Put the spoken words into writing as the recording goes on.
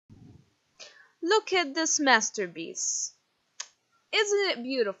Look at this masterpiece. Isn't it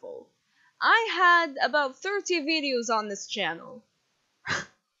beautiful? I had about 30 videos on this channel, and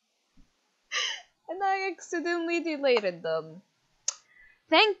I accidentally deleted them.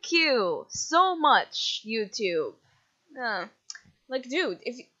 Thank you so much, YouTube. Uh, like, dude,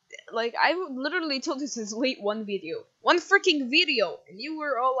 I literally told you to delete one freaking video, and you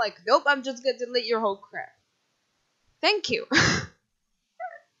were all like, "Nope, I'm just gonna delete your whole crap." Thank you.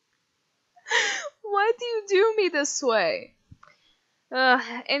 Why do you do me this way?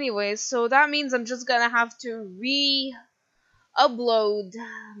 Anyway, so that means I'm just gonna have to upload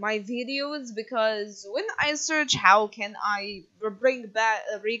my videos, because when I search how can I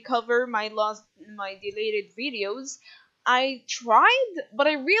recover my deleted videos, I tried, but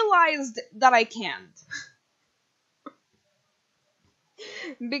I realized that I can't.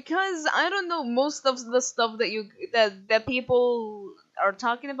 Because I don't know most of the stuff that people are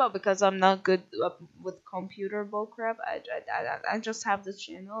talking about, because I'm not good with computer bullcrap. I just have this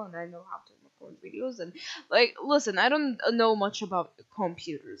channel and I know how to record videos, and like, listen, I don't know much about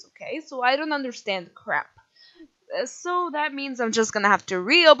computers, okay? So I don't understand crap. So that means I'm just gonna have to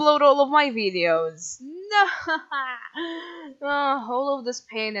re-upload all of my videos. No, all of this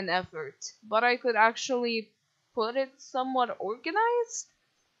pain and effort, but I could actually put it somewhat organized.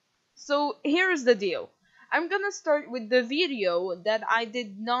 So here's the deal. I'm gonna start with the video that I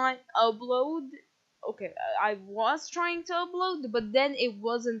did not upload. Okay, I was trying to upload, but then it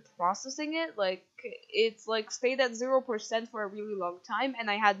wasn't processing it. Like, it's like stayed at 0% for a really long time, and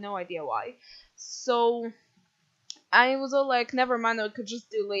I had no idea why. So I was all like, never mind, I could just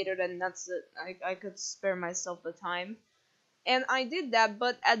delete it, and that's it. I could spare myself the time. And I did that,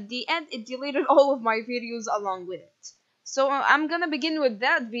 but at the end, it deleted all of my videos along with it. So I'm gonna begin with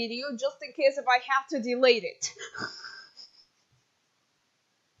that video just in case if I have to delete it.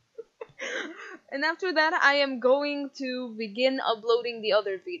 And after that, I am going to begin uploading the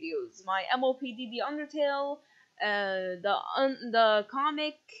other videos. My MOPD, the Undertale, the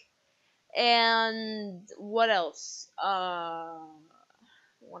comic, and what else?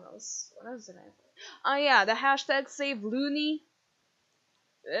 What else? What else did I? Oh yeah, the hashtag Save Looney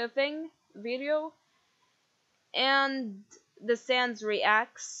thing video, and the Sans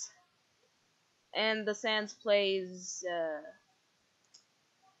reacts, and the Sans plays.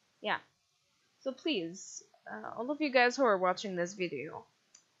 Yeah. So please, all of you guys who are watching this video,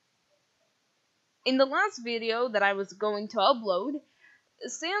 in the last video that I was going to upload,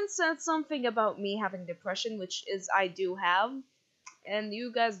 Sans said something about me having depression, which is I do have, and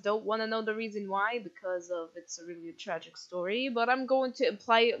you guys don't want to know the reason why, because of it's a really tragic story, but I'm going to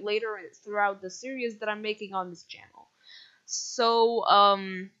imply it later throughout the series that I'm making on this channel. So,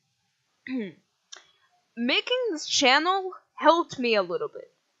 making this channel helped me a little bit.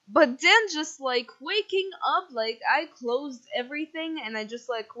 But then just like waking up, like I closed everything and I just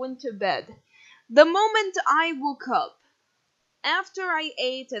like went to bed. The moment I woke up, after I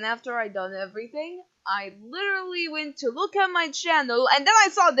ate and after I done everything, I literally went to look at my channel and then I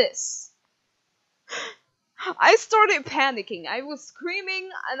saw this. I started panicking. I was screaming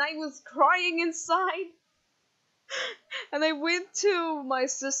and I was crying inside. And I went to my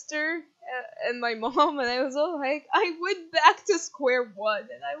sister and my mom, and I was all like, I went back to square one,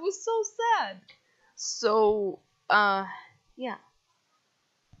 and I was so sad. So, yeah.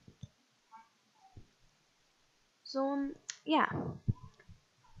 So, yeah.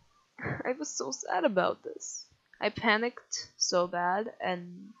 I was so sad about this. I panicked so bad,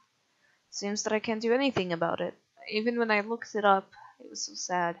 and it seems that I can't do anything about it. Even when I looked it up, it was so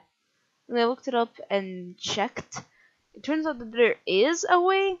sad. When I looked it up and checked, it turns out that there is a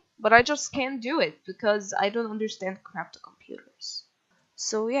way, but I just can't do it because I don't understand crap to computers.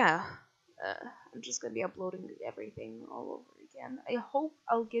 So yeah, I'm just gonna be uploading everything all over again. I hope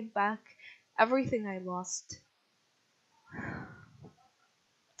I'll get back everything I lost.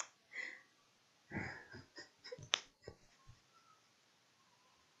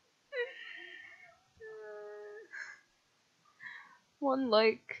 One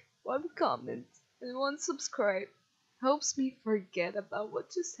like, one comment, and one subscribe helps me forget about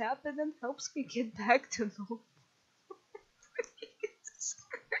what just happened and helps me get back to normal.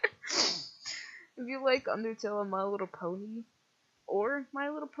 If you like Undertale and My Little Pony, or My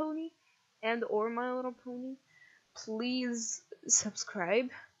Little Pony, and or My Little Pony, please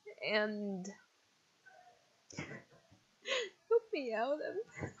subscribe and help me out. I'm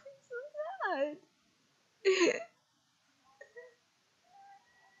so sad.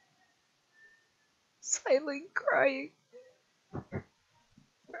 Silent crying. I'm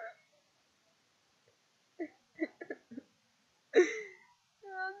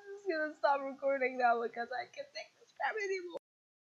just gonna gonna stop recording now because I can't take this crap anymore.